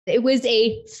It was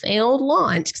a failed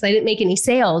launch because I didn't make any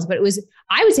sales, but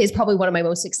I would say it's probably one of my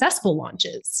most successful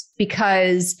launches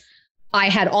because I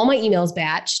had all my emails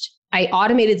batched. I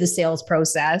automated the sales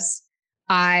process.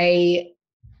 I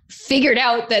figured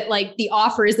out that like the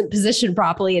offer isn't positioned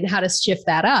properly and how to shift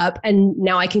that up. And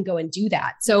now I can go and do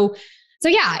that. So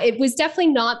yeah, it was definitely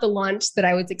not the launch that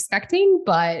I was expecting,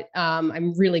 but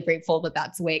I'm really grateful that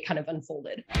that's the way it kind of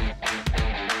unfolded.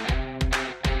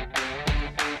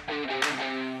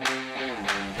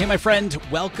 Hey, my friend,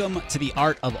 welcome to the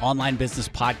Art of Online Business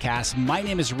podcast. My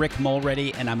name is Rick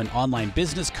Mulready, and I'm an online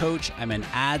business coach. I'm an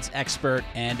ads expert,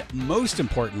 and most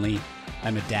importantly,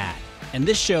 I'm a dad. And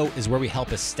this show is where we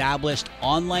help established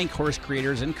online course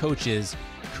creators and coaches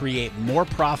create more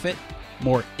profit,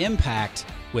 more impact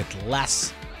with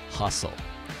less hustle.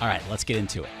 All right, let's get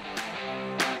into it.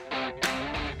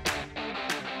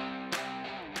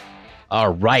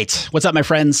 All right. What's up, my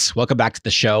friends? Welcome back to the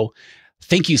show.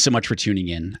 Thank you so much for tuning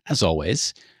in, as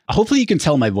always. Hopefully you can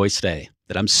tell my voice today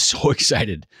that I'm so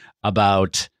excited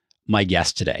about my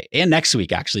guest today and next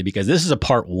week, actually, because this is a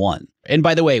part one. And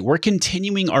by the way, we're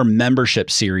continuing our membership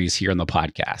series here on the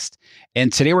podcast.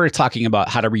 And today we're talking about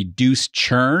how to reduce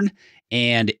churn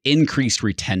and increase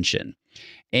retention.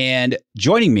 And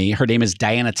joining me, her name is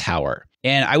Diana Tower.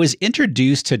 And I was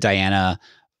introduced to Diana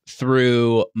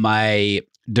through my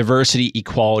diversity,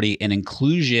 equality, and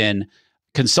inclusion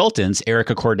consultants,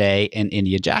 Erica Corday and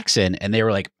India Jackson. And they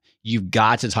were like, you've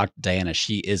got to talk to Diana.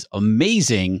 She is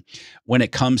amazing when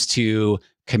it comes to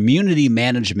community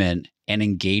management and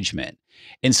engagement.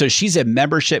 And so she's a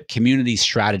membership community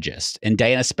strategist. And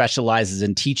Diana specializes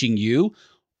in teaching you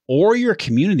or your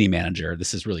community manager,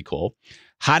 this is really cool,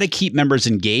 how to keep members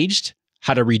engaged,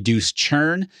 how to reduce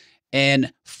churn,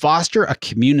 and foster a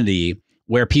community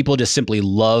where people just simply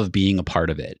love being a part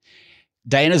of it.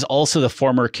 Diana is also the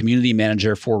former community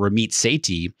manager for Ramit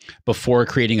Sethi before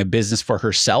creating a business for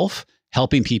herself,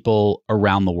 helping people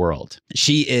around the world.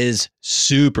 She is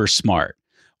super smart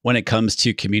when it comes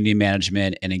to community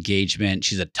management and engagement.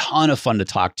 She's a ton of fun to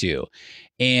talk to.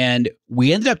 And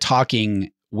we ended up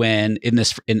talking in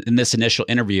this initial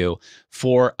interview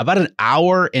for about an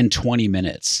hour and 20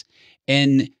 minutes.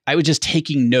 And I was just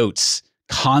taking notes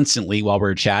constantly while we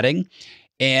were chatting.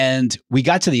 And we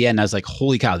got to the end, I was like,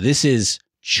 holy cow, this is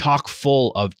chock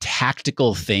full of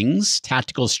tactical things,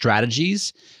 tactical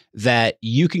strategies that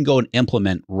you can go and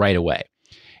implement right away.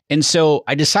 And so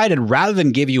I decided rather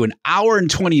than give you an hour and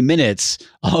 20 minutes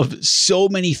of so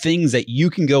many things that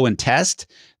you can go and test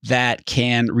that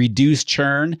can reduce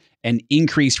churn and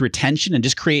increase retention and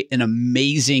just create an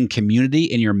amazing community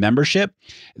in your membership,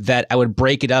 that I would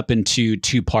break it up into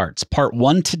two parts. Part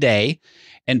one today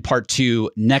and part two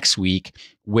next week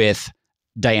with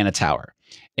Diana Tower.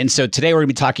 And so today we're going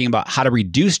to be talking about how to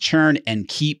reduce churn and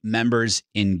keep members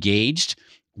engaged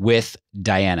with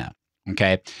Diana.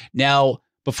 Okay. Now,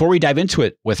 before we dive into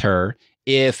it with her,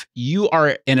 if you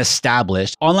are an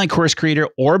established online course creator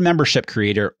or membership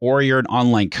creator, or you're an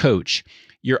online coach,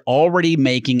 you're already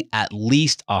making at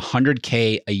least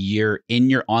 $100K a year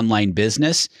in your online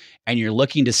business, and you're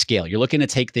looking to scale. You're looking to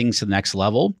take things to the next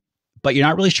level, but you're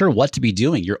not really sure what to be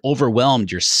doing. You're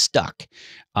overwhelmed. You're stuck.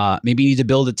 Maybe you need to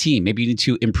build a team. Maybe you need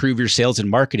to improve your sales and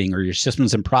marketing or your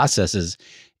systems and processes,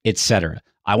 etc.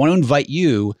 I want to invite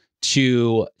you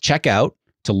to check out,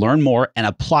 to learn more and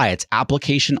apply. It's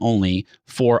application only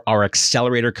for our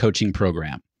accelerator coaching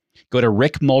program. Go to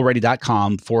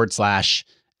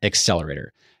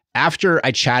rickmulready.com/accelerator. After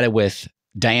I chatted with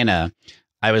Diana,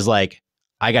 I was like,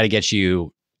 I got to get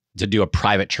you to do a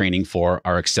private training for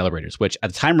our accelerators, which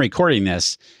at the time of recording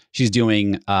this, she's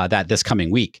doing that this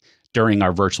coming week during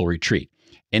our virtual retreat.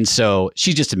 And so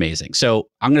she's just amazing. So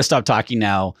I'm going to stop talking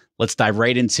now. Let's dive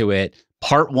right into it.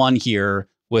 Part one here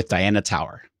with Diana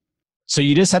Tower. So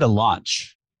you just had a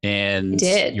launch, and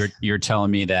you're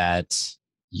telling me that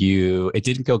it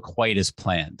didn't go quite as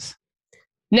planned.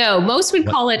 No, most would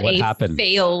call it happened?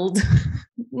 Failed.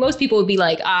 Most people would be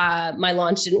like, my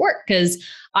launch didn't work because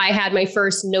I had my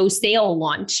first no sale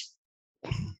launch.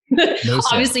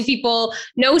 Obviously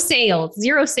no sales,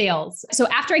 zero sales. So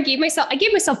after I gave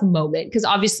myself a moment, because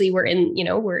obviously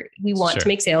we want to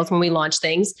make sales when we launch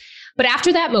things. But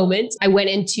after that moment, I went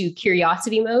into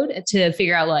curiosity mode to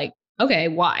figure out like, okay,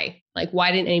 why? Like,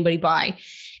 why didn't anybody buy?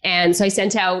 And so I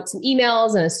sent out some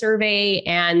emails and a survey,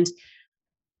 and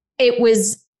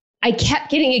I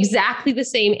kept getting exactly the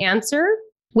same answer,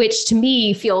 which to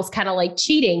me feels kind of like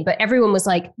cheating. But everyone was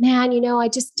like, man, I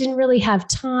just didn't really have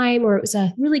time, or it was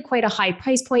quite a high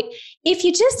price point. If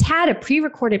you just had a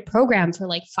pre-recorded program for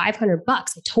like $500, I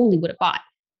totally would have bought.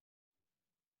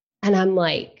 And I'm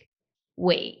like,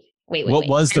 wait. What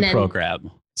was the program?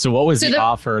 So what was the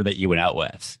offer that you went out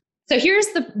with? So here's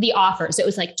the offers. It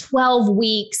was like 12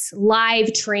 weeks,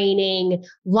 live training,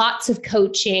 lots of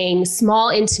coaching, small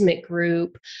intimate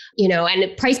group, and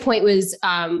the price point was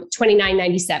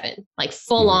 $29.97, like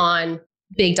full on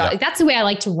big dog. That's the way I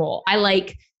like to roll. I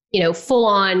like, full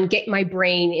on get my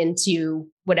brain into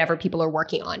whatever people are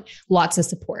working on, lots of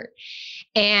support.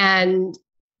 And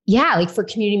like for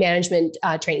community management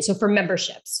training. So for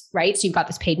memberships, right? So you've got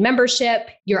this paid membership.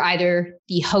 You're either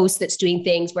the host that's doing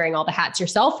things, wearing all the hats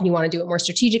yourself, and you want to do it more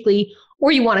strategically,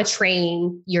 or you want to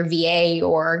train your VA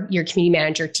or your community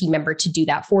manager team member to do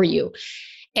that for you.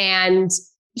 And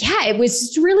it was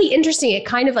just really interesting. It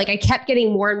kind of like, I kept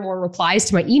getting more and more replies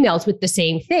to my emails with the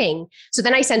same thing. So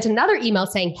then I sent another email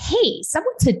saying, hey,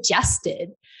 someone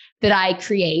suggested that I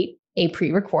create a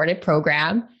pre-recorded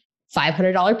program,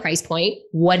 $500 price point.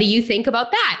 What do you think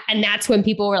about that? And that's when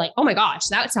people were like, oh my gosh,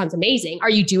 that sounds amazing. Are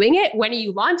you doing it? When are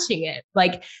you launching it?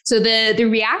 So the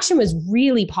reaction was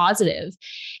really positive.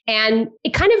 And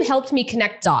it kind of helped me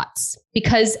connect dots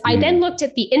because I then looked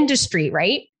at the industry,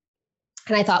 right?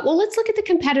 And I thought, well, let's look at the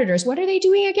competitors. What are they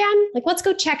doing again? Let's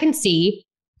go check and see.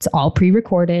 It's all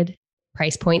pre-recorded,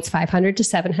 price points $500 to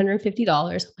 $750.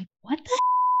 I'm like, what the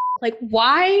heck?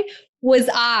 Why was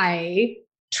I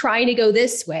trying to go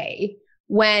this way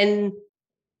when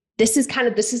this is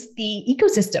the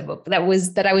ecosystem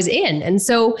that I was in? And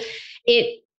so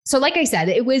like I said,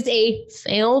 it was a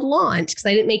failed launch because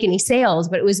I didn't make any sales,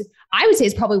 but I would say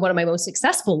it's probably one of my most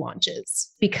successful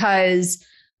launches because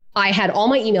I had all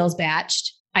my emails batched.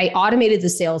 I automated the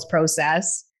sales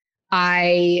process.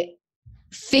 I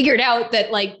figured out that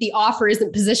the offer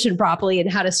isn't positioned properly and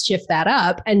how to shift that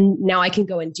up. And now I can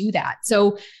go and do that.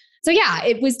 So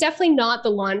it was definitely not the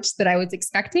launch that I was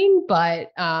expecting,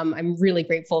 but I'm really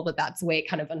grateful that that's the way it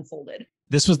kind of unfolded.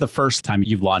 This was the first time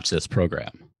you've launched this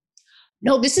program?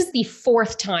 No, this is the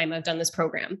fourth time I've done this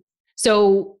program.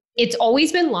 So it's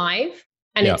always been live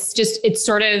and it's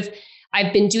sort of,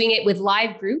 I've been doing it with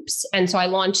live groups. And so I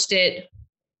launched it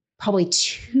probably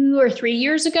 2 or 3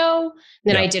 years ago.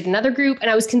 Then I did another group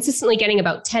and I was consistently getting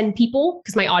about 10 people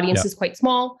because my audience is quite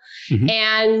small.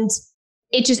 And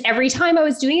it just, every time I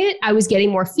was doing it, I was getting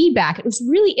more feedback. It was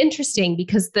really interesting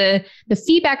because the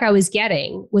feedback I was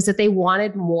getting was that they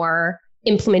wanted more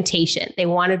implementation. They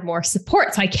wanted more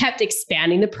support. So I kept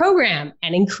expanding the program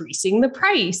and increasing the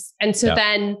price. And so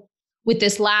then with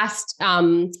this last,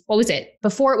 what was it?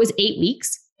 Before it was 8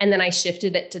 weeks. And then I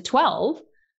shifted it to 12.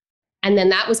 And then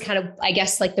that was kind of, I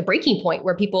guess, the breaking point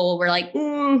where people were like,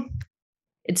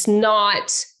 it's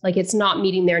not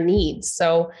meeting their needs.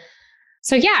 So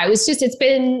it's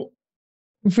been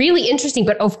really interesting.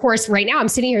 But of course, right now I'm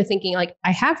sitting here thinking I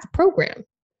have the program.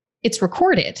 It's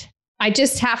recorded. I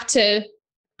just have to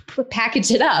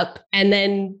package it up and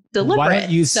then deliver it. Why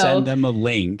don't you send them a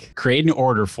link, create an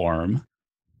order form,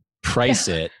 price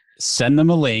it, send them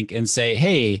a link and say,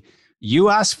 hey, you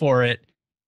asked for it,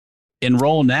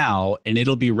 enroll now, and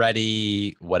it'll be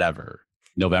ready, whatever,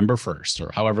 November 1st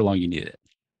or however long you need it.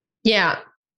 Yeah.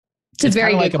 It's a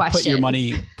very good question.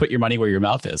 Put your money where your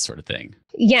mouth is sort of thing.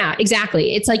 Yeah,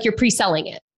 exactly. It's like you're pre-selling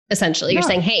it. Essentially, you're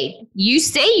saying, hey, you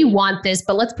say you want this,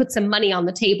 but let's put some money on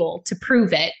the table to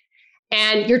prove it.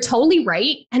 And you're totally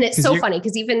right. And it's so funny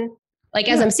because even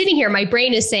as I'm sitting here, my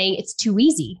brain is saying it's too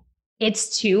easy.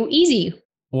 It's too easy.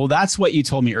 Well, that's what you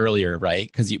told me earlier, right?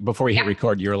 Because before we hit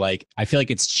record, you're like, I feel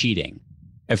like it's cheating.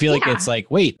 I feel like it's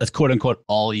wait, that's quote unquote,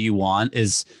 all you want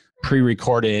is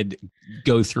pre-recorded,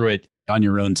 go through it on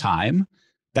your own time.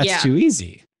 That's too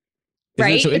easy.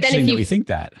 Isn't it so interesting that we think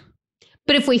that?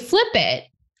 But if we flip it,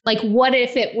 what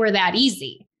if it were that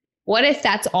easy? What if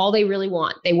that's all they really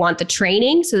want? They want the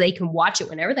training so they can watch it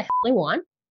whenever the hell they want.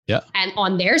 Yeah. And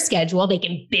on their schedule, they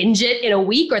can binge it in a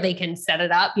week or they can set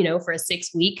it up, for a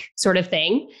 6-week sort of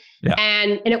thing. Yeah.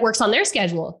 And it works on their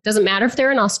schedule. Doesn't matter if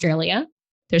they're in Australia.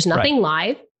 There's nothing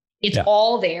live. It's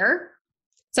all there.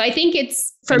 So I think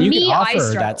it's, for me, you can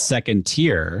offer that second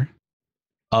tier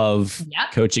of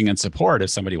coaching and support if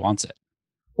somebody wants it.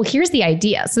 Well, here's the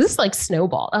idea. So this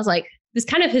snowballed. I was like, this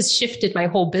kind of has shifted my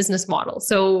whole business model.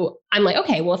 So I'm like,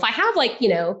 okay, well, if I have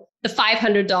the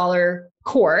 $500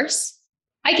 course,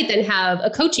 I could then have a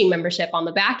coaching membership on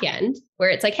the back end where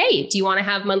it's like, hey, do you want to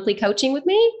have monthly coaching with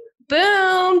me?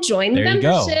 Boom, join the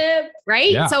membership,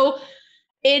 right? Yeah. So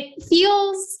it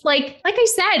feels like I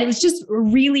said, it was just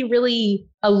really, really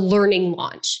a learning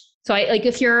launch. So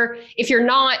if you're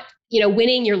not,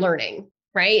 winning, you're learning,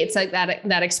 right? It's like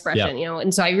that expression,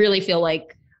 and so I really feel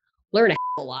learn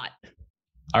a lot.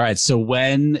 All right. So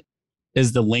when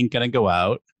is the link going to go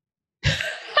out?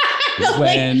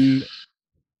 When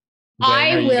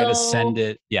I are you will going to send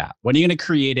it? Yeah. When are you going to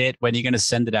create it? When are you going to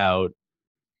send it out?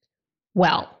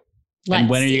 Well, And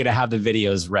when are you see. going to have the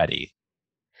videos ready?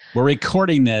 We're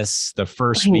recording this the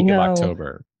first week of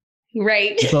October.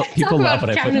 Right. People love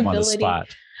when I put them on the spot.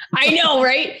 I know,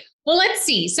 right? Well, let's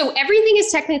see. So everything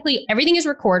is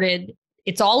recorded.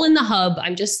 It's all in the hub.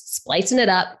 I'm just splicing it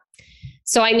up.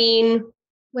 So, I mean,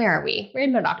 where are we? We're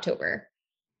in mid-October.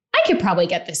 I could probably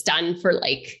get this done for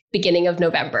like beginning of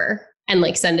November and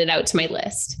like send it out to my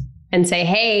list and say,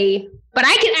 hey, but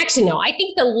I can actually, no, I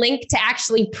think the link to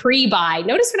actually pre-buy,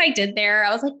 notice what I did there?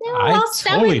 I was like, no, I'll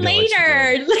sell it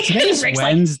later. Today's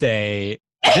Wednesday.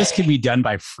 This can be done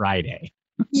by Friday.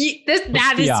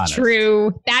 That is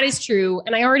true. That is true.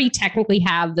 And I already technically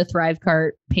have the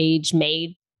Thrivecart page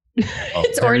made.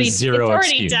 It's already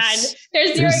done.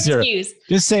 There's zero excuse.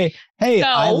 Just say, hey,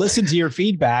 I listened to your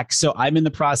feedback. So I'm in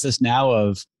the process now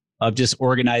of just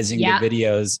organizing the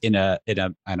videos in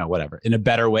a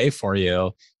better way for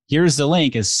you. Here's the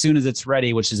link as soon as it's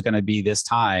ready, which is going to be this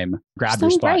time. Grab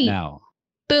your spot now.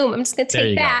 Boom. I'm just going to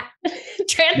take that,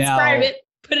 transcribe it,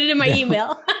 put it in my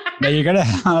email. Now you're going to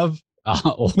have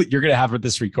with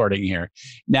this recording here.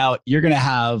 Now you're going to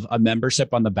have a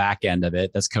membership on the back end of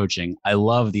it. That's coaching. I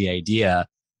love the idea.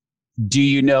 Do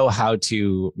you know how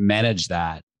to manage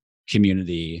that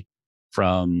community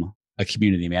from a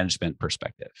community management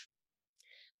perspective?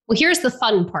 Well, here's the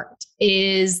fun part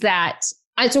is that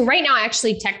so right now I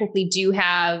actually technically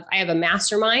I have a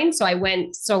mastermind.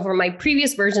 So for my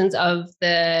previous versions of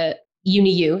the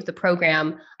UniU, the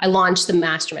program, I launched the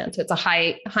mastermind. So it's a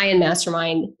high-end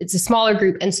mastermind. It's a smaller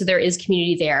group. And so there is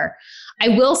community there. I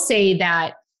will say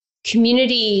that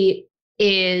community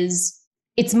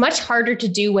it's much harder to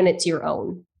do when it's your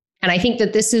own. And I think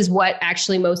that this is what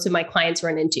actually most of my clients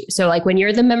run into. So like when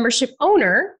you're the membership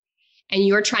owner and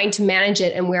you're trying to manage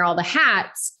it and wear all the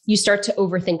hats, you start to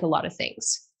overthink a lot of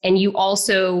things. And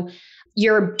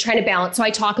you're trying to balance. So I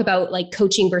talk about like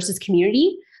coaching versus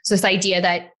community. So this idea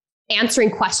that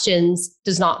answering questions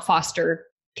does not foster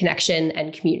connection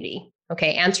and community.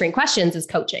 Okay. Answering questions is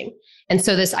coaching. And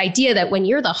so this idea that when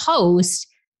you're the host,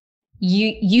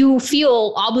 you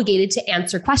feel obligated to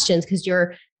answer questions because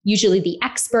you're usually the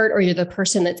expert or you're the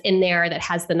person that's in there that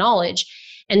has the knowledge.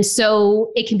 And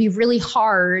so it can be really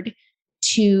hard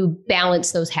to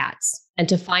balance those hats and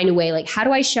to find a way like, how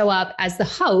do I show up as the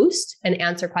host and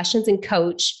answer questions and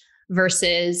coach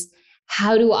versus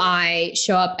how do I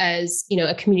show up as,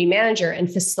 a community manager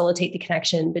and facilitate the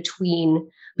connection between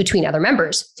other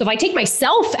members? So if I take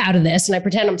myself out of this and I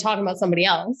pretend I'm talking about somebody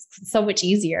else, it's so much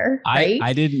easier, right?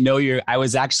 I didn't know I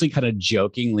was actually kind of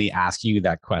jokingly asking you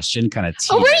that question, kind of.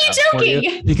 Oh, were you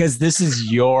joking? Because this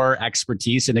is your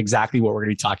expertise and exactly what we're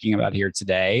going to be talking about here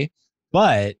today.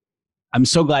 But I'm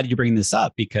so glad you bring this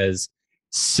up because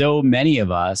so many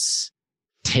of us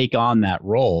take on that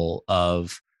role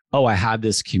of, oh, I have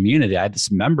this community, I have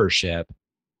this membership.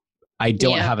 I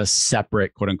don't have a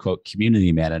separate quote unquote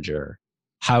community manager.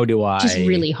 How do I? It's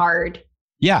really hard.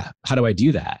 Yeah. How do I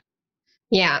do that?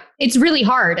 Yeah, it's really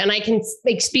hard. And I can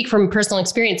speak from personal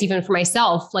experience, even for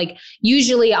myself. Like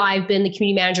usually I've been the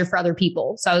community manager for other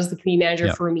people. So I was the community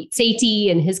manager for Ramit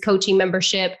Sethi and his coaching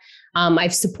membership.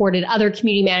 I've supported other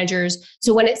community managers.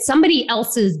 So when it's somebody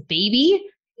else's baby,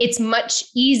 it's much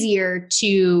easier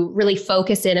to really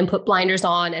focus in and put blinders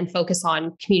on and focus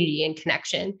on community and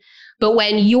connection. But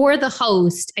when you're the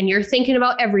host and you're thinking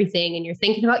about everything and you're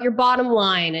thinking about your bottom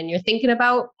line and you're thinking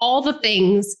about all the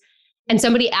things and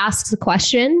somebody asks a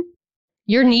question,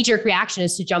 your knee-jerk reaction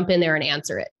is to jump in there and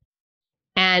answer it.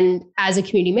 And as a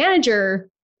community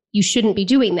manager, you shouldn't be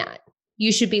doing that.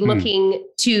 You should be looking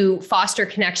to foster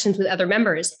connections with other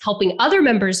members, helping other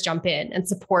members jump in and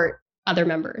support other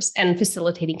members and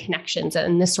facilitating connections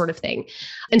and this sort of thing.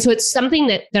 And so it's something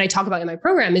that I talk about in my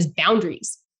program is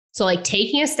boundaries. So like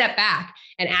taking a step back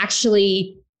and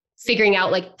actually figuring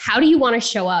out like, how do you want to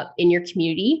show up in your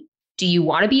community? Do you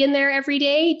want to be in there every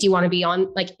day? Do you want to be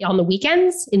on the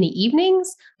weekends, in the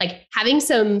evenings? Like having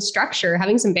some structure,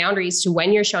 having some boundaries to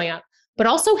when you're showing up, but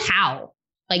also how.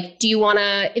 Like, do you want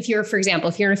to, for example,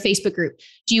 if you're in a Facebook group,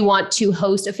 do you want to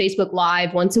host a Facebook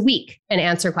Live once a week and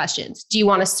answer questions? Do you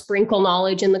want to sprinkle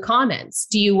knowledge in the comments?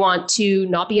 Do you want to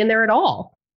not be in there at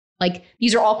all? Like,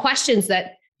 these are all questions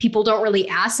that people don't really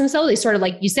ask themselves. They sort of,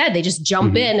 like you said, they just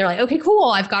jump in. They're like, okay, cool.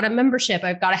 I've got a membership.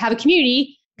 I've got to have a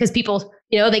community because people,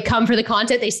 they come for the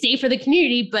content, they stay for the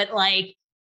community, but like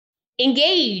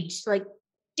engage, like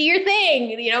do your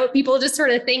thing. People just sort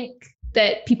of think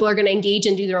that people are going to engage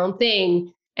and do their own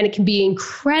thing. And it can be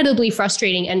incredibly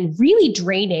frustrating and really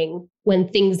draining when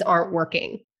things aren't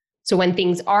working. So when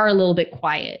things are a little bit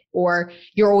quiet, or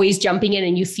you're always jumping in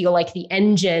and you feel like the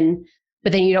engine,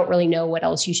 but then you don't really know what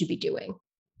else you should be doing.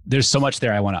 There's so much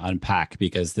there I want to unpack,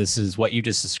 because this is what you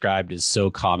just described is so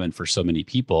common for so many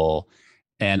people.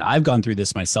 And I've gone through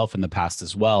this myself in the past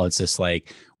as well. It's just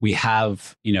like we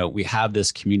have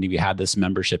this community, we have this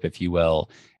membership, if you will,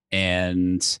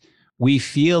 and we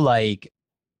feel like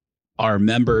our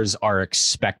members are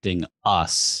expecting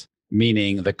us,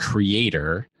 meaning the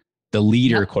creator, the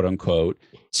leader, quote unquote,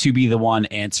 to be the one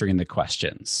answering the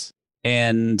questions.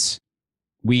 And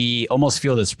we almost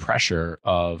feel this pressure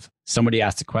of somebody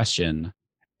asked a question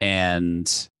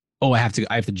and, I have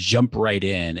to jump right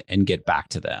in and get back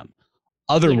to them.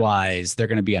 Otherwise, they're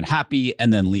going to be unhappy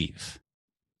and then leave.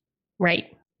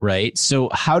 Right. Right. So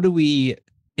how do we,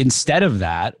 instead of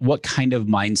that, what kind of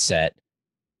mindset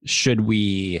should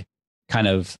we kind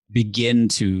of begin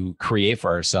to create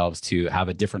for ourselves to have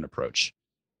a different approach,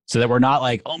 so that we're not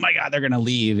like, oh my God, they're going to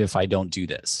leave if I don't do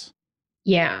this?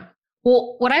 Yeah.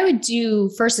 Well, what I would do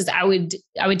first is I would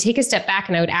take a step back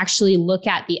and I would actually look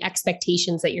at the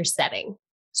expectations that you're setting.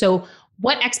 So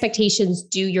what expectations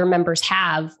do your members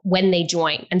have when they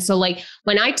join? And so like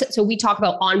so we talk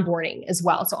about onboarding as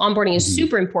well. So onboarding is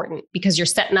super important because you're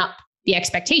setting up the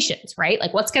expectations, right?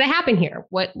 Like what's going to happen here?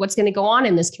 What's going to go on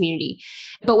in this community?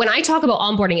 But when I talk about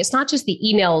onboarding, it's not just the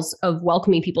emails of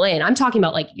welcoming people in. I'm talking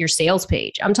about like your sales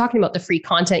page. I'm talking about the free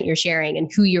content you're sharing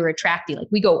and who you're attracting. Like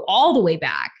we go all the way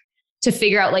back to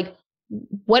figure out like,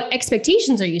 what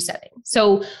expectations are you setting?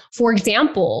 So for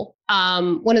example,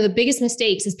 one of the biggest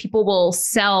mistakes is people will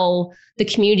sell the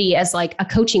community as like a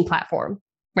coaching platform,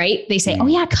 right? They say, oh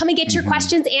yeah, come and get your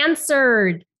questions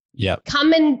answered. Yep.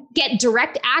 Come and get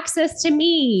direct access to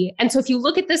me. And so if you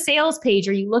look at the sales page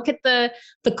or you look at the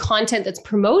content that's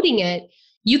promoting it,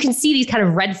 you can see these kind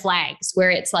of red flags where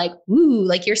it's like, ooh,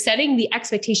 like you're setting the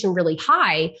expectation really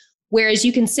high. Whereas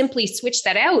you can simply switch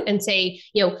that out and say,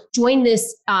 join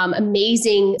this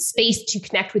amazing space to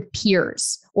connect with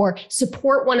peers or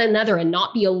support one another and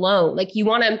not be alone. Like you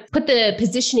want to put the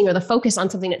positioning or the focus on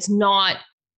something that's not,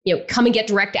 come and get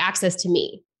direct access to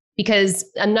me. Because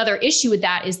another issue with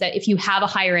that is that if you have a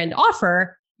higher end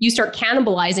offer, you start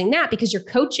cannibalizing that because you're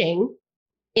coaching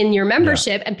in your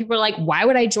membership and people are like, why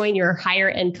would I join your higher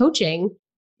end coaching?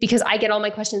 Because I get all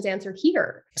my questions answered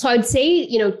here. So I would say,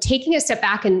 taking a step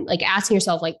back and like asking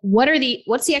yourself, like,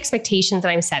 what's the expectations that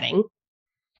I'm setting?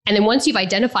 And then once you've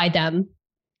identified them,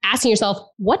 asking yourself,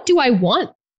 what do I want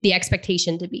the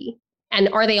expectation to be? And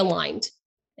are they aligned?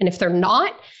 And if they're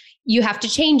not, you have to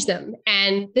change them.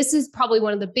 And this is probably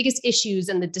one of the biggest issues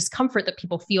and the discomfort that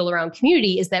people feel around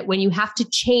community is that when you have to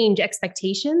change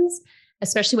expectations,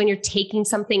 especially when you're taking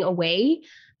something away,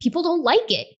 people don't like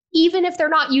it, even if they're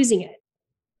not using it.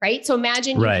 Right. So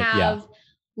imagine you have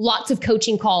lots of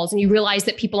coaching calls and you realize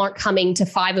that people aren't coming to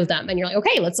 5 of them. And you're like,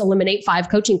 okay, let's eliminate 5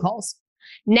 coaching calls.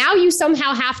 Now you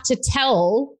somehow have to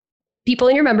tell people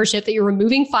in your membership that you're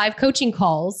removing 5 coaching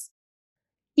calls,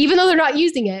 even though they're not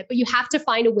using it, but you have to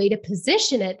find a way to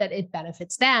position it that it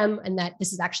benefits them and that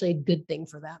this is actually a good thing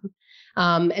for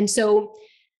them. And so,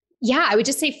 I would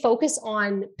just say focus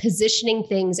on positioning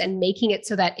things and making it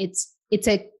so that it's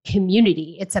a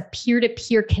community. It's a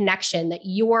peer-to-peer connection that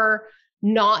you're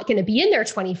not going to be in there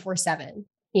 24/7,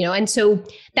 And so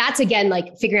that's again,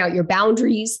 like figuring out your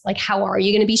boundaries, like how are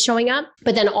you going to be showing up,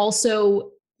 but then also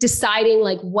deciding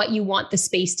like what you want the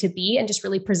space to be and just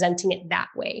really presenting it that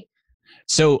way.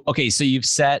 So, okay. So you've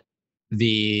set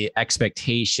the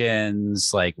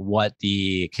expectations, like what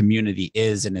the community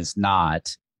is and is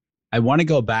not. I want to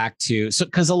go back to,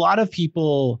 because a lot of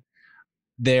people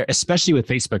there, especially with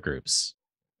Facebook groups,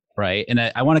 right? And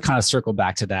I want to kind of circle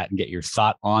back to that and get your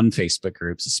thought on Facebook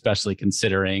groups, especially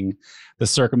considering the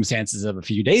circumstances of a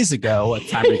few days ago at the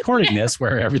time recording this,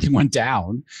 where everything went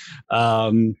down.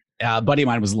 A buddy of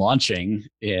mine was launching,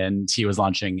 and he was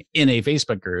launching in a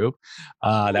Facebook group.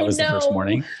 That was the first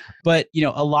morning. But,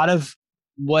 a lot of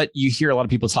what you hear a lot of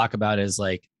people talk about is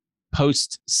like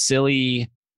post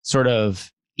silly sort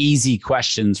of easy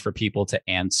questions for people to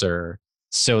answer,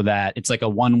 so that it's like a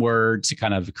one word to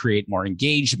kind of create more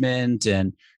engagement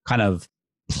and kind of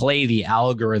play the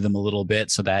algorithm a little bit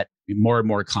so that more and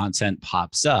more content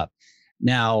pops up.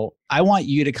 Now, I want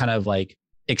you to kind of like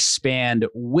expand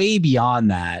way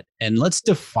beyond that. And let's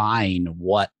define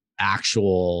what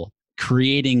actual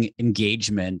creating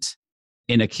engagement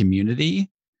in a community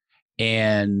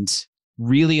and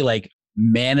really like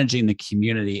managing the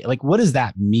community. Like, what does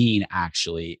that mean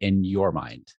actually in your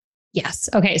mind? Yes.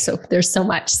 Okay. So there's so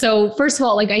much. So first of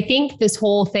all, like, I think this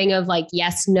whole thing of like,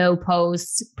 yes, no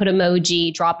posts, put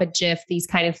emoji, drop a GIF, these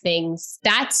kind of things,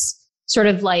 that's sort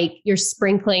of like you're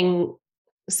sprinkling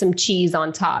some cheese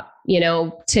on top,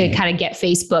 to kind of get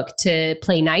Facebook to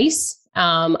play nice.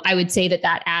 I would say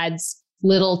that adds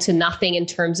little to nothing in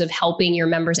terms of helping your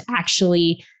members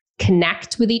actually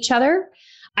connect with each other.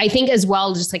 I think as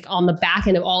well, just like on the back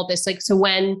end of all of this, like, so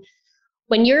when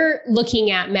you're looking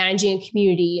at managing a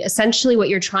community, essentially what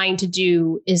you're trying to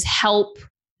do is help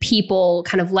people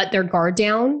kind of let their guard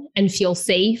down and feel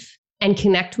safe and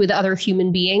connect with other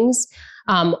human beings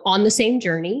on the same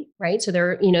journey, right? So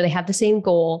they have the same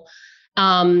goal.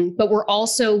 But we're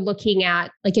also looking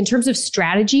at, like, in terms of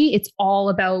strategy, it's all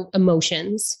about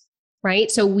emotions,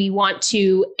 right? So we want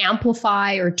to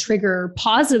amplify or trigger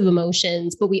positive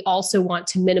emotions, but we also want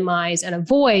to minimize and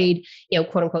avoid,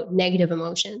 quote unquote, negative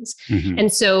emotions. Mm-hmm.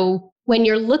 And so when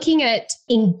you're looking at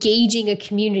engaging a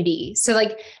community, so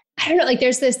like, I don't know, like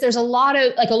there's a lot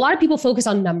of people focus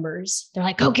on numbers. They're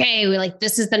like, okay,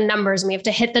 this is the numbers and we have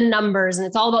to hit the numbers and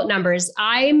it's all about numbers.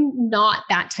 I'm not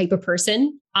that type of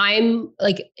person. I'm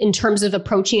like, in terms of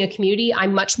approaching a community,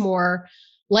 I'm much more,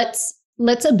 let's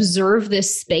observe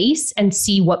this space and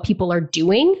see what people are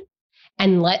doing,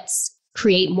 and let's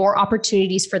create more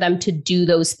opportunities for them to do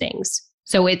those things.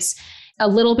 So it's a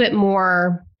little bit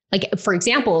more like, for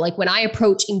example, like when I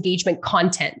approach engagement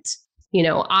content,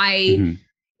 mm-hmm.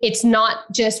 It's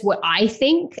not just what I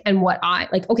think and what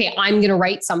okay, I'm going to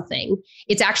write something.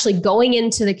 It's actually going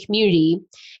into the community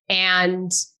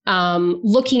and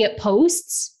looking at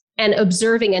posts and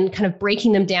observing and kind of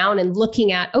breaking them down and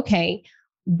looking at, okay,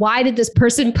 why did this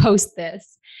person post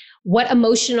this? What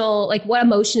emotion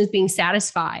is being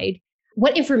satisfied?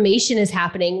 What information is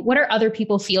happening? What are other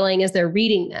people feeling as they're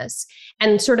reading this?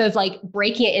 And sort of like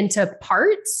breaking it into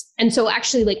parts. And so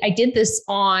actually, like, I did this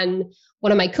on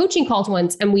one of my coaching calls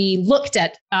once, and we looked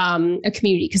at a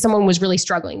community because someone was really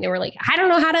struggling. They were like, I don't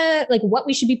know how to, like, what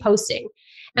we should be posting.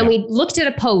 And we looked at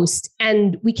a post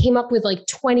and we came up with like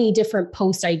 20 different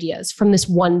post ideas from this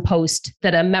one post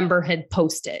that a member had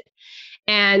posted.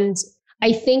 And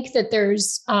I think that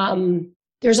there's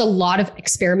a lot of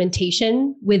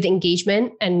experimentation with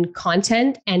engagement and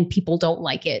content, and people don't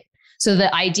like it. So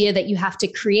the idea that you have to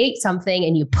create something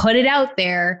and you put it out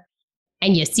there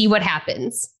and you see what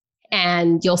happens,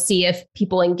 and you'll see if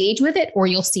people engage with it or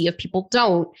you'll see if people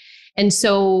don't. And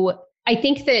so I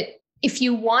think that if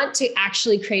you want to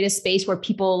actually create a space where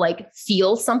people like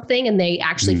feel something and they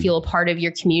actually feel a part of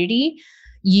your community,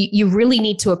 you really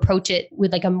need to approach it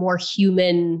with like a more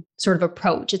human sort of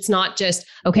approach. It's not just,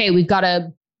 okay, we've got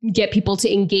to get people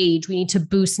to engage. We need to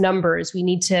boost numbers. We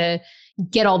need to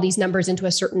get all these numbers into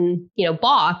a certain,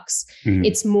 box. Mm-hmm.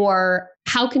 It's more,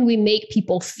 how can we make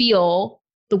people feel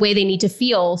the way they need to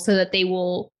feel so that they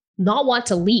will not want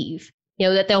to leave,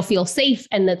 that they'll feel safe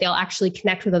and that they'll actually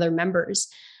connect with other members.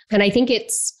 And I think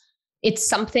it's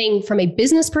something from a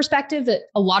business perspective that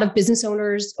a lot of business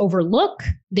owners overlook.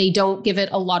 They don't give it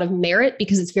a lot of merit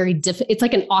because it's very it's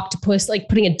like an octopus, like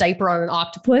putting a diaper on an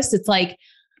octopus. It's like,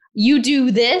 you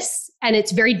do this and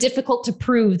it's very difficult to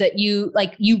prove that you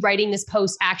writing this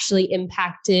post actually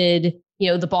impacted,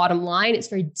 the bottom line. It's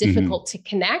very difficult to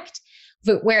connect.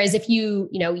 But whereas if you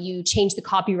change the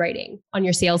copywriting on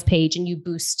your sales page and you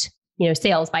boost,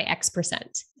 sales by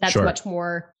X%, that's much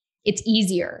more, it's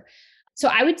easier. So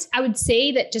I would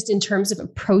say that just in terms of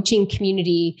approaching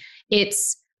community,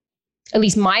 it's, at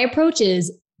least my approach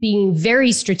is being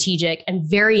very strategic and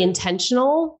very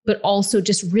intentional, but also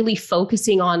just really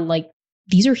focusing on, like,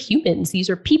 these are humans, these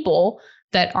are people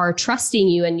that are trusting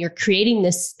you, and you're creating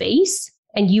this space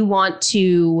and you want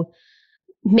to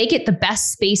make it the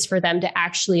best space for them to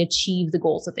actually achieve the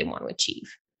goals that they want to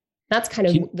achieve. That's kind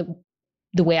of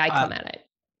the way I come at it.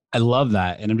 I love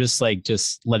that. And I'm just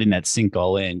letting that sink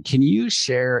all in. Can you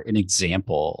share an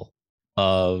example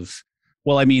of,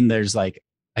 there's like,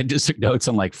 I just took notes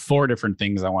on like 4 different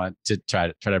things I want to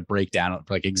try to break down,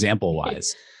 like example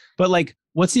wise, but like,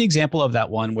 what's the example of that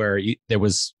one where there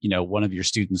was, one of your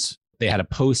students, they had a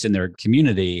post in their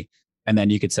community, and then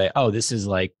you could say, oh, this is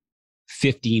like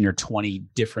 15 or 20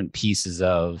 different pieces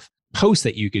of posts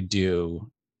that you could do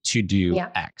to do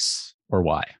X or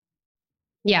Y.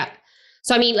 Yeah.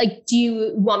 So, do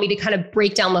you want me to kind of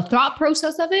break down the thought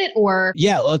process of it, or?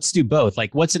 Yeah, let's do both.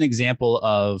 Like, what's an example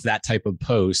of that type of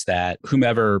post that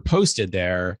whomever posted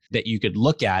there that you could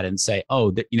look at and say,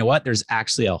 oh, you know what? There's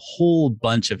actually a whole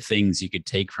bunch of things you could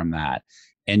take from that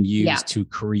and use to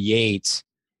create,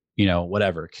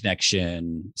 whatever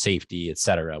connection, safety, et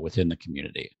cetera, within the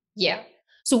community. Yeah.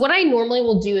 So what I normally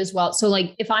will do as well, so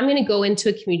like if I'm going to go into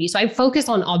a community, so I focus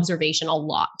on observation a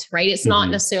lot, right? It's not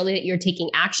necessarily that you're taking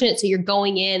action. So you're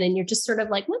going in and you're just sort of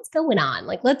like, what's going on?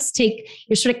 Like,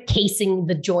 you're sort of casing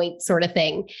the joint sort of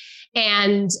thing.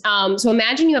 And so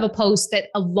imagine you have a post that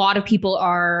a lot of people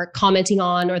are commenting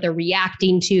on or they're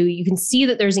reacting to. You can see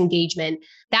that there's engagement.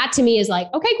 That to me is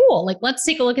like, okay, cool. Like, let's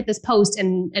take a look at this post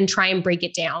and try and break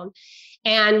it down.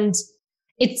 And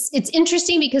it's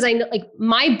interesting because I know like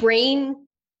my brain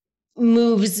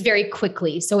moves very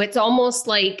quickly. So it's almost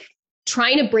like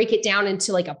trying to break it down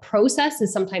into like a process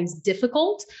is sometimes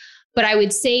difficult. But I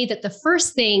would say that the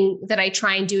first thing that I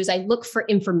try and do is I look for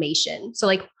information. So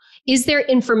like, is there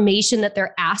information that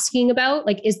they're asking about?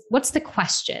 Like, what's the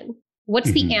question?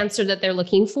 What's the answer that they're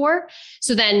looking for?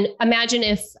 So then imagine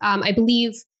if I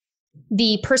believe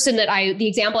the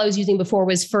example I was using before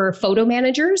was for photo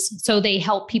managers. So they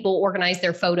help people organize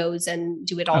their photos and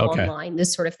do it all online,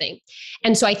 this sort of thing.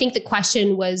 And so I think the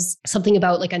question was something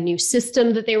about like a new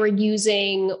system that they were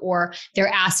using, or they're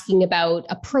asking about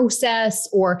a process,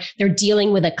 or they're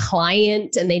dealing with a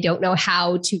client and they don't know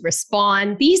how to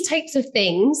respond. These types of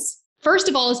things, first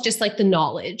of all, is just like the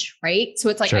knowledge, right? So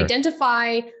it's like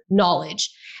identify knowledge.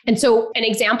 And so an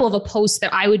example of a post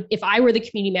that I would, if I were the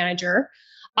community manager,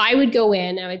 I would go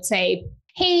in and I would say,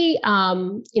 hey,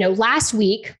 last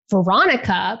week,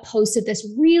 Veronica posted this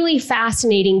really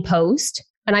fascinating post,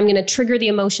 and I'm going to trigger the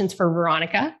emotions for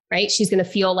Veronica, right? She's going to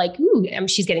feel like,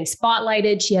 she's getting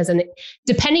spotlighted. She has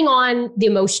depending on the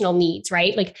emotional needs,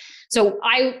 right? Like, so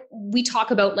we talk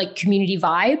about like community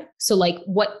vibe. So like,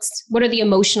 what are the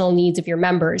emotional needs of your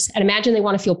members? And imagine they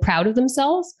want to feel proud of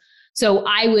themselves. So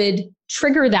I would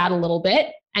trigger that a little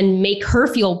bit and make her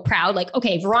feel proud. Like,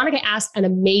 okay, Veronica asked an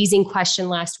amazing question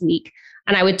last week,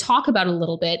 and I would talk about it a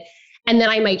little bit, and then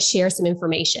I might share some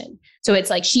information. So it's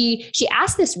like, she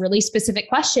asked this really specific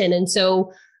question. And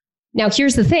so now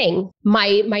here's the thing,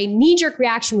 my knee-jerk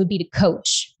reaction would be to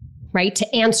coach, right?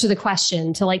 To answer the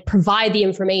question, to like provide the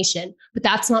information, but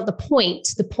that's not the point.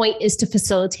 The point is to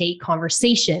facilitate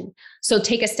conversation. So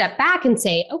take a step back and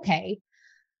say, okay,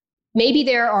 maybe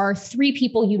there are 3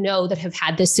 people that have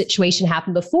had this situation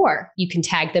happen before. You can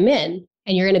tag them in,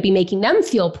 and you're going to be making them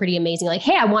feel pretty amazing. Like,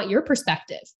 hey, I want your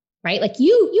perspective, right? Like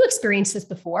you experienced this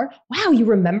before. Wow, you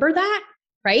remember that,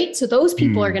 right? So those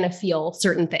people are going to feel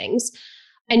certain things,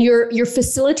 and you're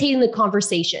facilitating the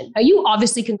conversation. Now, you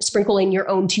obviously can sprinkle in your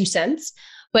own 2 cents,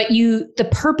 but the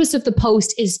purpose of the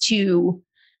post is to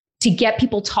get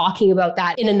people talking about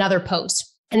that in another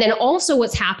post. And then also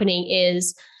what's happening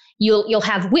is you'll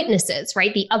have witnesses,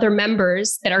 right? The other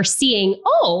members that are seeing,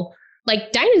 oh,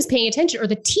 like Dinah's paying attention, or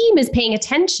the team is paying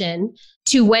attention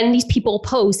to when these people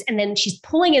post. And then she's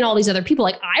pulling in all these other people.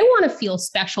 Like, I want to feel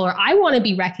special, or I want to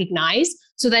be recognized.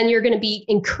 So then you're going to be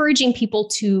encouraging people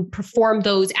to perform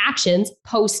those actions,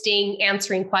 posting,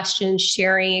 answering questions,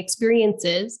 sharing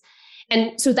experiences.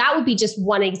 And so that would be just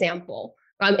one example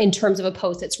in terms of a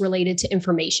post that's related to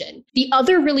information. The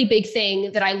other really big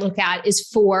thing that I look at is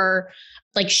for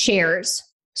like shares.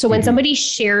 So when somebody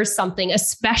shares something,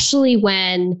 especially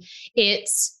when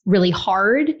it's really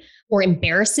hard or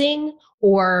embarrassing,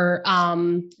 or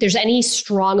there's any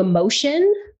strong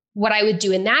emotion, what I would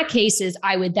do in that case is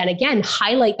I would then again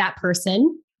highlight that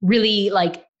person, really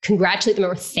like congratulate them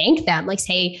or thank them. Like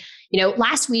say,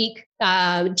 last week,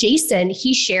 Jason,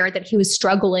 he shared that he was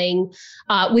struggling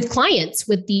with clients,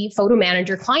 with the photo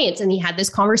manager clients, and he had this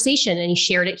conversation and he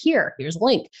shared it here. Here's a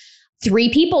link. 3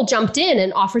 people jumped in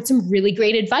and offered some really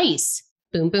great advice.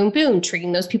 Boom, boom, boom,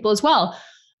 triggering those people as well.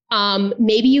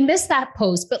 Maybe you missed that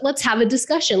post, but let's have a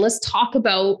discussion. Let's talk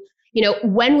about,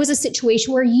 when was a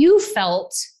situation where you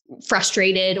felt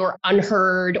frustrated or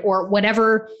unheard, or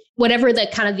whatever the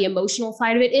kind of the emotional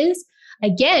side of it is.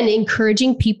 Again,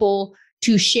 encouraging people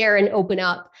to share and open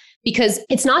up, because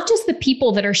it's not just the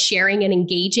people that are sharing and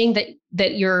engaging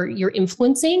that you're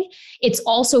influencing. It's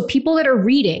also people that are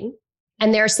reading.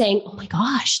 And they're saying, oh my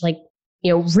gosh, like,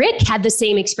 Rick had the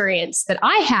same experience that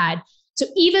I had. So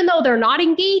even though they're not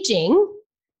engaging,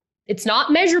 it's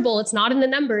not measurable, it's not in the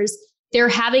numbers, they're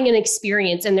having an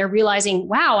experience and they're realizing,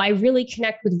 wow, I really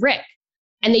connect with Rick.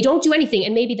 And they don't do anything.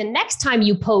 And maybe the next time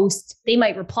you post, they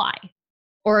might reply,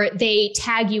 or they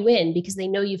tag you in because they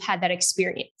know you've had that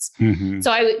experience.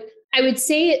 So I would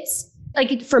say it's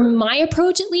like, from my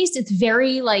approach, at least, it's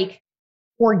very like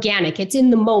organic. It's in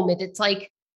the moment. It's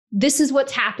like, this is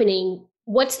what's happening.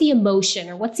 What's the emotion,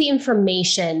 or what's the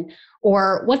information,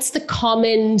 or what's the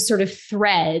common sort of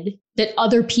thread that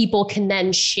other people can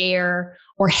then share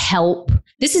or help?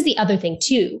 This is the other thing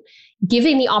too,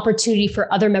 giving the opportunity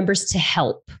for other members to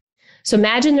help. So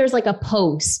imagine there's like a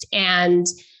post and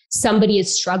somebody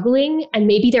is struggling and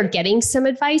maybe they're getting some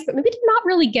advice, but maybe they're not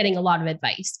really getting a lot of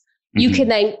advice. You can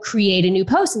then create a new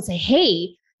post and say,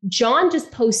 hey, John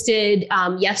just posted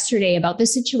yesterday about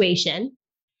this situation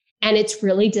and it's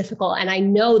really difficult. And I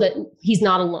know that he's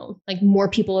not alone. Like more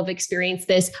people have experienced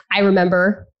this. I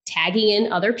remember tagging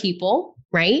in other people,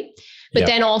 right? But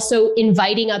then also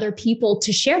inviting other people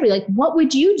to share, be like, what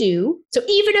would you do? So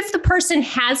even if the person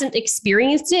hasn't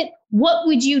experienced it, what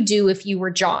would you do if you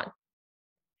were John?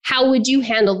 How would you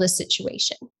handle this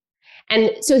situation?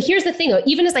 And so here's the thing, though,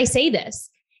 even as I say this,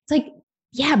 it's like,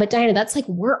 yeah, but Diana, that's like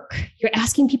work. You're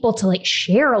asking people to like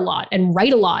share a lot and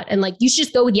write a lot. And like, you should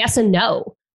just go with yes and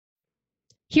no.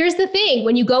 Here's the thing.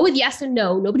 When you go with yes and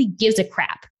no, nobody gives a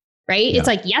crap, right? Yeah. It's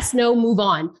like, yes, no, move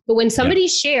on. But when somebody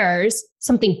shares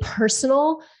something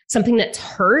personal, something that's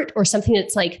hurt or something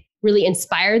that's like really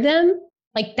inspired them,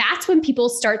 like that's when people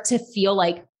start to feel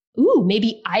like, ooh,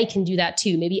 maybe I can do that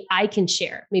too. Maybe I can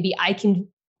share. Maybe I can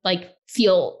like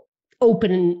feel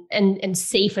open and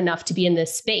safe enough to be in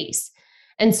this space.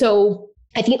 And so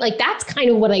I think like that's kind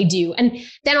of what I do. And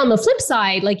then on the flip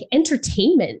side, like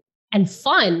entertainment and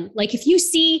fun, like if you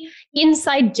see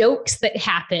inside jokes that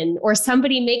happen or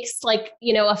somebody makes like,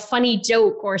 you know, a funny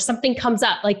joke or something comes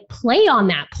up, like play on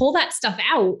that, pull that stuff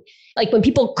out. Like when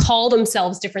people call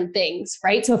themselves different things,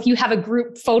 right? So if you have a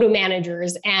group photo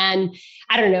managers and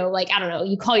I don't know,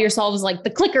 you call yourselves like the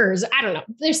clickers, I don't know,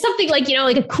 there's something like, you know,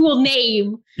 like a cool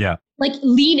name. Yeah. Like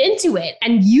lean into it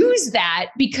and use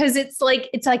that because it's like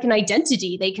an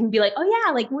identity. They can be like, oh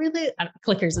yeah, like we're the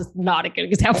clickers is not a good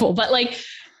example, but like,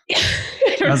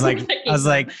 I was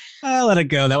like, oh, let it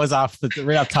go. That was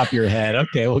right off top of your head.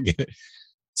 Okay, we'll get it.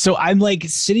 So I'm like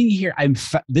sitting here.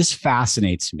 This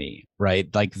fascinates me,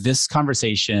 right? Like this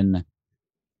conversation,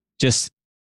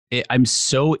 I'm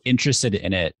so interested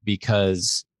in it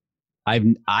because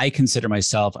I consider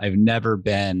myself, I've never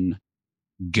been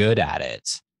good at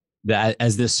it, that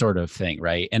as this sort of thing,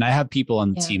 right? And I have people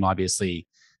on the team, obviously,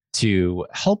 to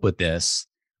help with this,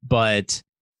 but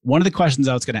one of the questions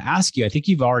I was going to ask you, I think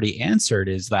you've already answered,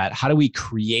 is that how do we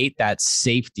create that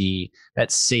safety, that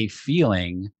safe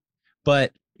feeling?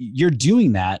 But you're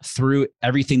doing that through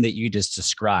everything that you just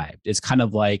described. It's kind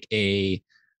of like a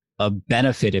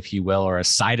benefit, if you will, or a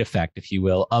side effect, if you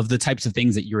will, of the types of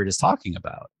things that you were just talking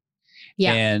about.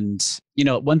 Yeah. And, you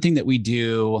know, one thing that we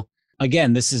do,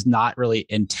 again, this is not really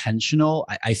intentional.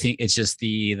 I think it's just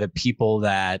the people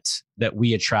that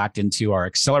we attract into our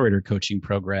accelerator coaching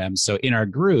program. So in our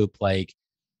group, like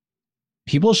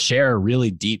people share really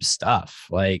deep stuff.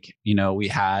 Like, you know, we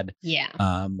had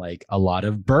like a lot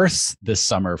of births this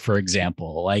summer, for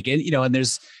example, like, and, you know, and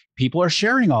there's people are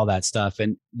sharing all that stuff.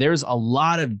 And there's a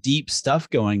lot of deep stuff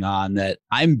going on that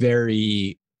I'm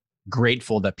very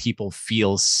grateful that people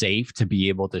feel safe to be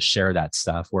able to share that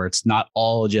stuff, where it's not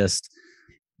all just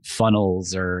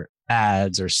funnels or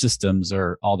ads or systems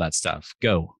or all that stuff.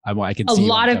 I can see a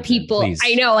lot of people.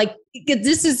 I know, like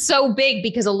this is so big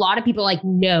because a lot of people are like,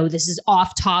 no, this is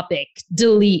off topic,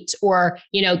 delete, or,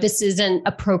 you know, this isn't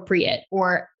appropriate.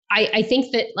 Or I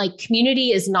think that like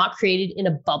community is not created in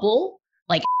a bubble.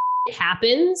 Like it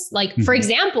happens. Like, for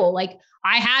example, like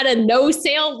I had a no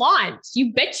sale launch.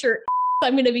 You bet your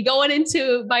I'm going to be going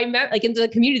into into the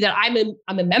community that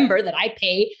I'm a member, that I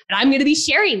pay, and I'm going to be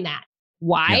sharing that.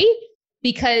 Why? Yeah.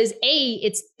 Because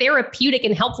it's therapeutic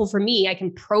and helpful for me. I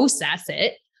can process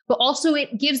it, but also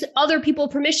it gives other people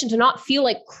permission to not feel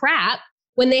like crap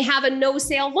when they have a no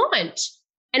sale launch.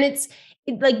 And it's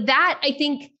like that. I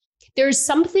think there's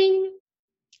something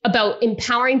about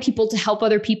empowering people to help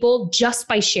other people just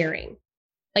by sharing.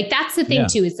 Like that's the thing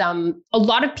too, is a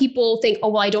lot of people think, oh,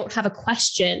 well, I don't have a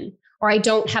question, or I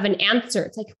don't have an answer.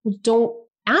 It's like, well, don't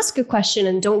ask a question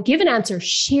and don't give an answer.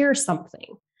 Share something,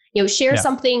 you know, share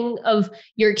something of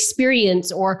your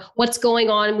experience or what's going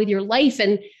on with your life.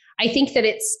 And I think that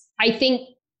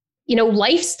you know,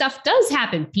 life stuff does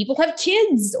happen. People have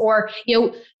kids, or, you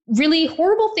know, really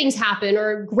horrible things happen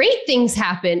or great things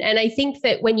happen. And I think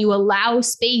that when you allow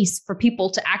space for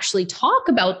people to actually talk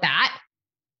about that,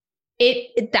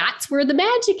 that's where the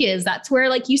magic is. That's where,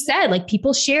 like you said, like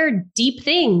people share deep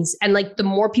things, and like the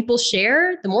more people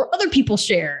share, the more other people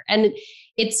share. And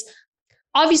it's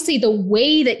obviously the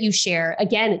way that you share.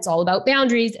 Again, it's all about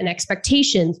boundaries and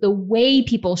expectations. The way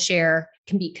people share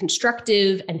can be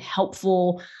constructive and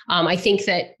helpful. I think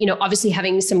that, you know, obviously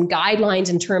having some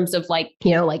guidelines in terms of like,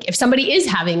 you know, like if somebody is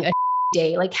having a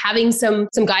day, like having some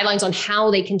guidelines on how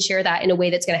they can share that in a way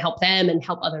that's going to help them and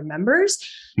help other members.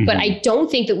 Mm-hmm. But I don't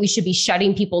think that we should be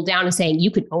shutting people down and saying, you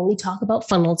can only talk about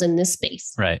funnels in this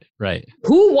space. Right.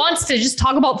 Who wants to just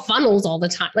talk about funnels all the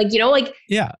time? Like, you know, like,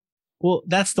 yeah. Well,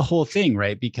 that's the whole thing,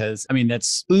 right? Because I mean,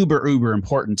 that's uber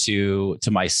important to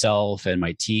myself and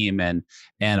my team and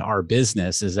our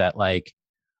business is that like,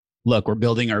 look, we're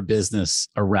building our business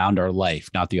around our life,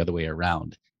 not the other way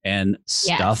around. And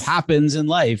stuff happens in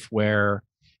life where,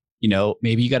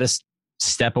 maybe you got to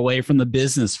step away from the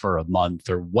business for a month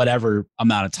or whatever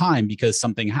amount of time because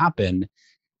something happened.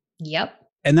 Yep.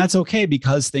 And that's okay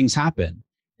because things happen.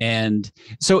 And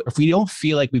so if we don't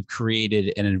feel like we've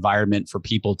created an environment for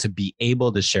people to be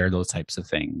able to share those types of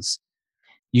things,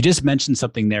 you just mentioned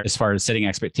something there as far as setting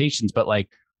expectations, but like,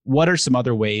 what are some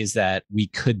other ways that we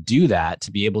could do that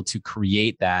to be able to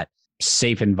create that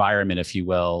safe environment, if you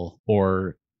will,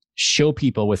 or show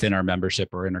people within our membership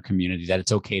or in our community that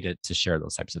it's okay to share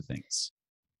those types of things?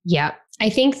 Yeah,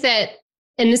 I think that,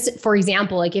 and this, for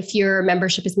example, like if your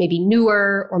membership is maybe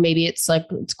newer, or maybe it's like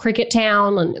it's Cricket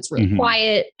Town and it's really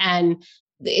quiet, and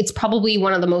it's probably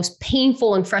one of the most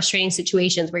painful and frustrating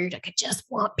situations where you're like, I just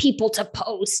want people to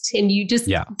post, and you just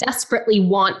desperately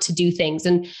want to do things.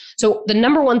 And so the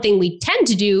number one thing we tend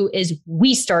to do is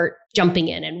we start jumping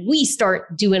in and we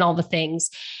start doing all the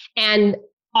things. And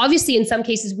obviously, in some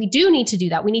cases, we do need to do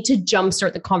that. We need to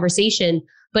jumpstart the conversation,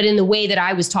 but in the way that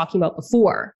I was talking about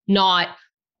before, not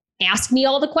ask me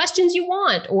all the questions you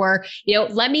want, or,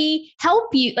 let me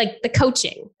help you, like the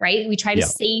coaching, right? We try to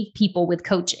save people with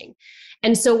coaching.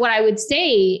 And so what I would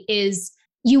say is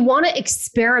you want to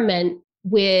experiment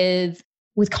with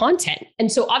content.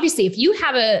 And so obviously if you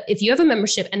have a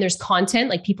membership and there's content,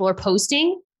 like people are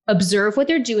posting, observe what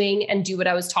they're doing and do what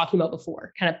I was talking about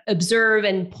before, kind of observe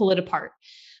and pull it apart.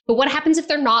 But what happens if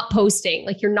they're not posting?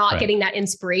 Like you're not getting that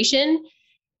inspiration.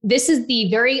 This is the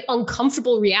very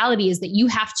uncomfortable reality, is that you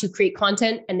have to create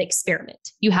content and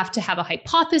experiment. You have to have a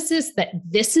hypothesis that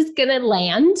this is going to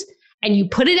land, and you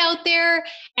put it out there.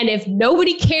 And if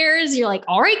nobody cares, you're like,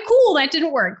 all right, cool, that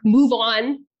didn't work. Move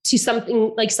on to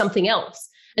something else.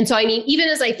 And so, I mean, even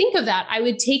as I think of that, I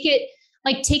would take it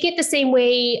the same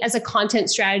way as a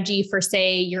content strategy for,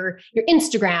 say, your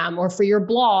Instagram or for your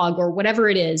blog or whatever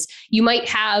it is. You might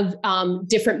have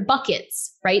different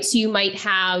buckets, right? So you might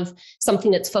have something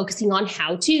that's focusing on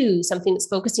how-to, something that's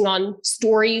focusing on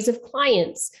stories of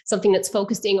clients, something that's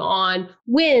focusing on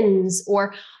wins,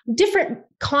 or different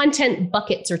content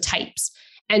buckets or types.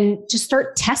 And just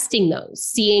start testing those,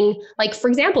 seeing, like, for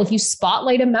example, if you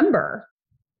spotlight a member,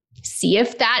 see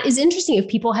if that is interesting, if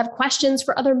people have questions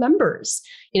for other members,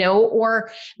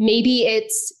 or maybe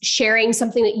it's sharing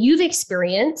something that you've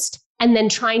experienced and then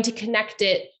trying to connect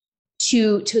it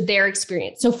to their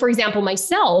experience. So for example,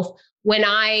 myself,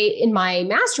 in my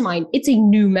mastermind, it's a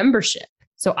new membership.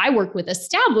 So I work with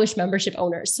established membership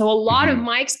owners. So a lot of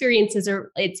my experiences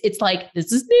it's like,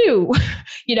 this is new,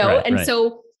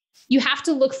 So you have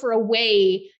to look for a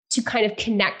way to kind of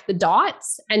connect the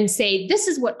dots and say, this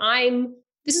is what I'm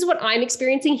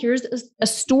experiencing. Here's a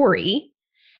story.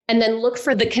 And then look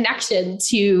for the connection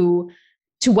to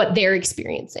what they're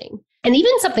experiencing. And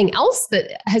even something else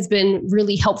that has been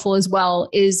really helpful as well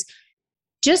is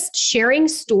just sharing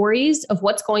stories of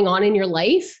what's going on in your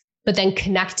life, but then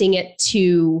connecting it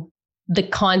to the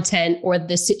content or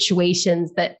the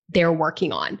situations that they're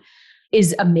working on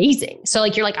is amazing. So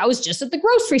like, you're like, I was just at the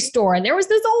grocery store and there was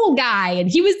this old guy and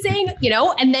he was saying,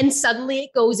 and then suddenly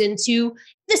it goes into,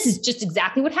 this is just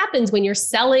exactly what happens when you're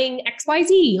selling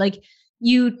XYZ. Like,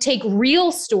 you take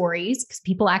real stories, because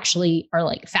people actually are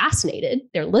like fascinated.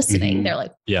 They're listening. They're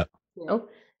like,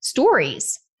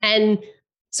 stories. And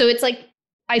so it's like,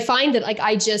 I find that like,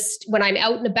 when I'm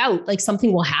out and about, like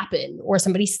something will happen, or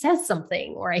somebody says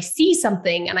something, or I see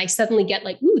something, and I suddenly get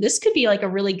like, ooh, this could be like a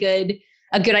really good,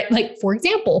 like, for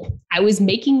example, I was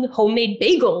making homemade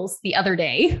bagels the other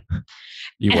day.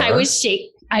 I was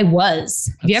I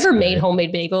was. Have you ever made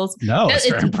homemade bagels? No, it's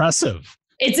very impressive.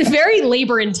 It's very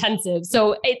labor intensive.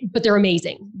 But they're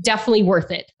amazing. Definitely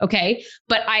worth it. Okay.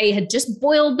 But I had just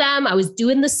boiled them. I was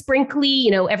doing the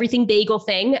sprinkly, everything bagel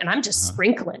thing. And I'm just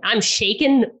sprinkling. I'm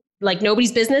shaking like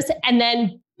nobody's business. And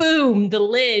then boom, the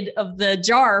lid of the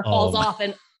jar falls off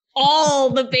and all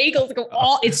the bagels go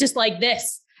it's just like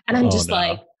this. And I'm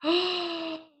like,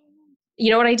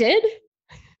 you know what I did?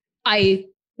 I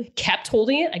kept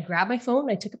holding it. I grabbed my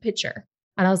phone. I took a picture,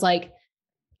 and I was like,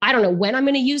 I don't know when I'm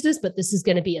going to use this, but this is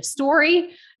going to be a story.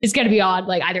 It's going to be on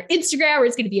like either Instagram, or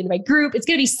it's going to be in my group. It's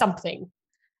going to be something.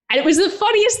 And it was the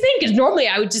funniest thing, because normally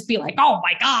I would just be like, oh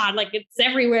my God, like it's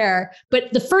everywhere.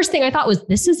 But the first thing I thought was,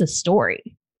 this is a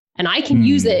story and I can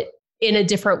use it in a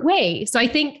different way. So I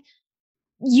think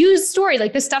use stories,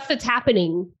 like the stuff that's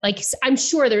happening. Like, I'm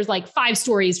sure there's like 5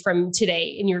 stories from today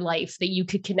in your life that you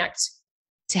could connect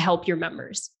to help your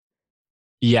members.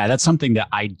 Yeah, that's something that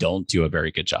I don't do a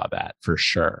very good job at, for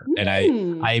sure. And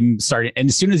I'm starting. And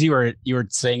as soon as you were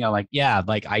saying, I'm like, yeah,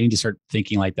 like I need to start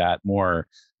thinking like that more.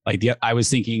 Like I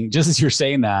was thinking, just as you're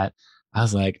saying that, I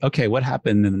was like, okay, what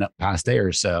happened in the past day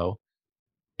or so?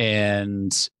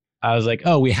 And I was like,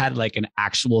 oh, we had like an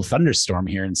actual thunderstorm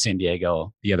here in San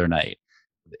Diego the other night.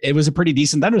 It was a pretty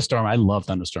decent thunderstorm. I love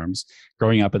thunderstorms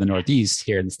growing up in the Northeast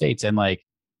here in the States. And like,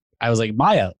 I was like,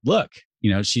 Maya, look,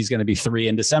 she's going to be 3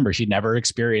 in December. She never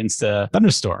experienced a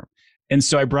thunderstorm. And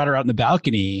so I brought her out in the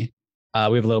balcony. We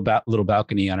have a little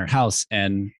balcony on our house,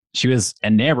 and she was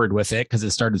enamored with it because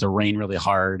it started to rain really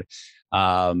hard.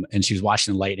 And she was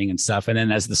watching the lightning and stuff. And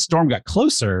then as the storm got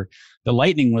closer, the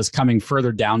lightning was coming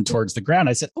further down towards the ground.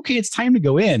 I said, okay, it's time to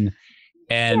go in.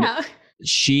 And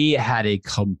she had a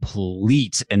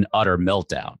complete and utter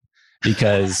meltdown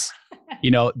because,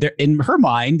 there, in her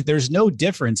mind, there's no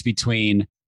difference between,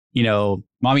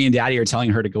 mommy and daddy are telling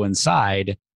her to go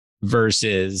inside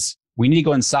versus we need to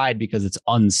go inside because it's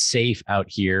unsafe out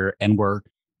here and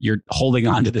you're holding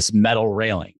on to this metal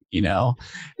railing,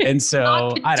 And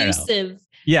so I don't know.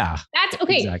 Yeah. That's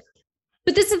okay. Exactly.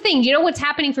 But this is the thing. You know what's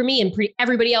happening for me and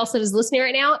everybody else that is listening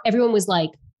right now? Everyone was like,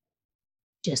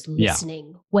 just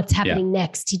listening. Yeah. What's happening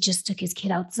next? He just took his kid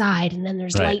outside and then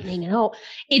there's lightning and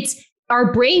it's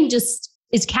our brain just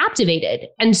is captivated.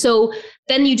 And so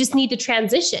then you just need to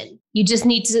transition. You just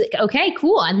need to, okay,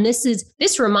 cool. And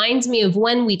this reminds me of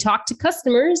when we talk to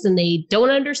customers and they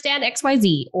don't understand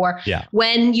XYZ, or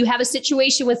when you have a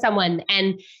situation with someone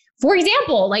and, for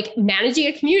example, like managing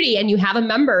a community and you have a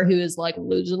member who is like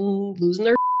losing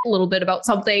their a little bit about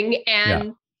something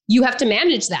and you have to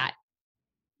manage that.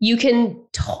 You can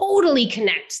totally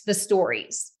connect the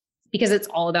stories because it's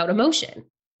all about emotion.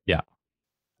 Yeah.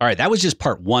 All right. That was just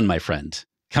part 1, my friend.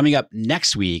 Coming up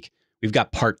next week, we've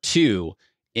got part 2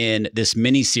 in this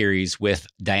mini series with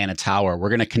Diana Tower. We're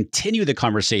going to continue the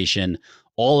conversation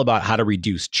all about how to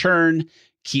reduce churn,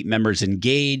 keep members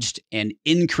engaged, and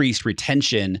increase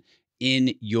retention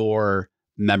in your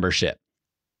membership.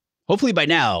 Hopefully by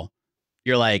now,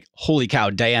 you're like, holy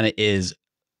cow, Diana is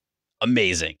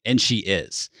amazing. And she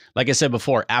is. Like I said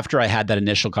before, after I had that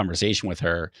initial conversation with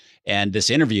her and this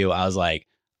interview, I was like,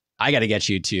 I got to get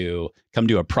you to come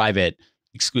do a private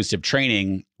exclusive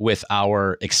training with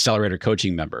our accelerator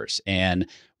coaching members. And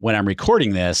when I'm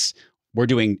recording this, we're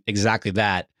doing exactly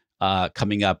that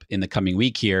coming up in the coming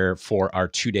week here for our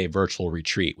 2-day virtual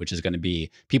retreat, which is going to be,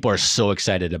 people are so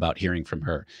excited about hearing from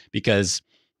her because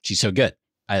she's so good.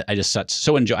 I just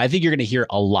so enjoy. I think you're going to hear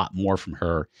a lot more from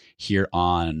her here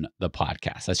on the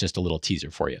podcast. That's just a little teaser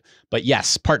for you. But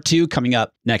yes, part 2 coming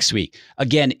up next week.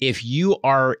 Again, if you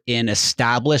are an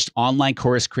established online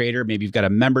course creator, maybe you've got a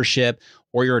membership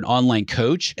or you're an online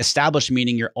coach, established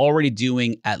meaning you're already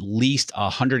doing at least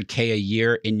 $100K a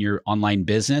year in your online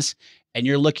business and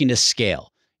you're looking to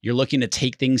scale. You're looking to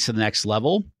take things to the next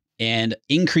level and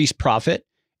increase profit,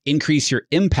 increase your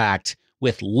impact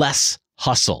with less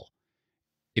hustle.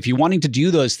 If you're wanting to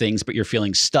do those things, but you're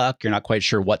feeling stuck, you're not quite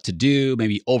sure what to do,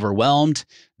 maybe overwhelmed,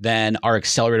 then our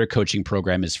accelerator coaching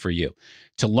program is for you.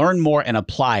 To learn more and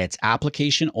apply, it's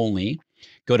application only.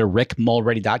 Go to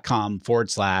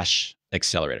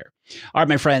rickmulready.com/accelerator. All right,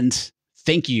 my friends,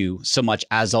 thank you so much,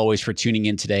 as always, for tuning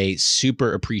in today.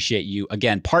 Super appreciate you.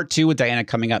 Again, part 2 with Diana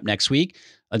coming up next week.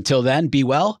 Until then, be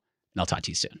well, and I'll talk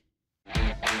to you soon.